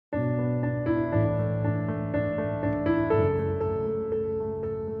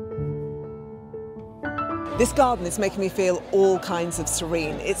This garden is making me feel all kinds of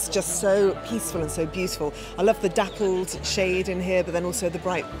serene. It's just so peaceful and so beautiful. I love the dappled shade in here, but then also the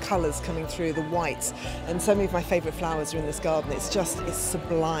bright colours coming through, the white. And so many of my favourite flowers are in this garden. It's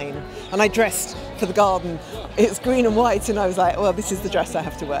sublime. And I dressed for the garden. It's green and white, and I was like, well, this is the dress I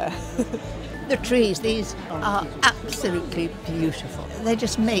have to wear. The trees, these are absolutely beautiful. They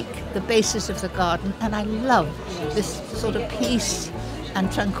just make the basis of the garden, and I love this sort of peace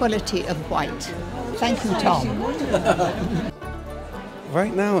and tranquility of white. Thank you, Tom.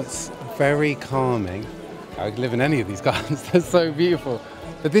 Right now it's very calming. I would live in any of these gardens, they're so beautiful.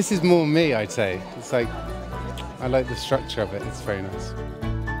 But this is more me, I'd say. It's like, I like the structure of it, it's very nice.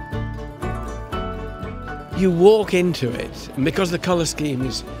 You walk into it, and because the colour scheme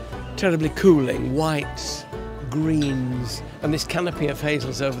is terribly cooling, whites, greens, and this canopy of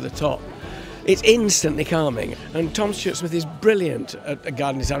hazels over the top, it's instantly calming. And Tom Stewart-Smith is brilliant at a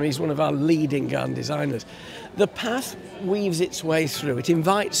garden design. He's one of our leading garden designers. The path weaves its way through. It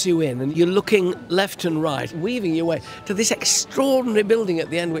invites you in, and you're looking left and right, weaving your way to this extraordinary building at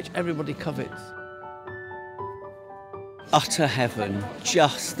the end, which everybody covets. Utter heaven,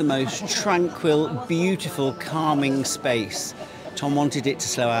 just the most tranquil, beautiful, calming space. Tom wanted it to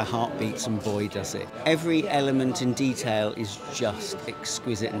slow our heartbeats, and boy does it. Every element and detail is just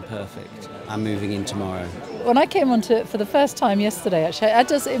exquisite and perfect. I'm moving in tomorrow. When I came onto it for the first time yesterday,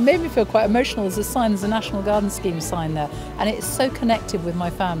 actually, it made me feel quite emotional. There's a sign, there's a National Garden Scheme sign there, and it's so connected with my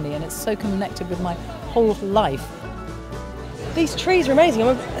family, and it's so connected with my whole life. These trees are amazing.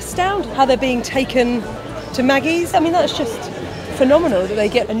 I'm astounded how they're being taken to Maggie's. I mean, that's just phenomenal that they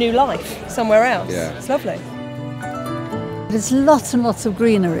get a new life somewhere else. Yeah. It's lovely. There's lots and lots of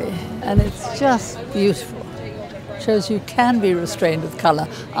greenery, and it's just beautiful. Shows you can be restrained with colour.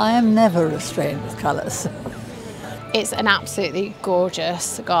 I am never restrained with colours. It's an absolutely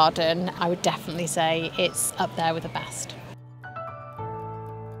gorgeous garden. I would definitely say it's up there with the best.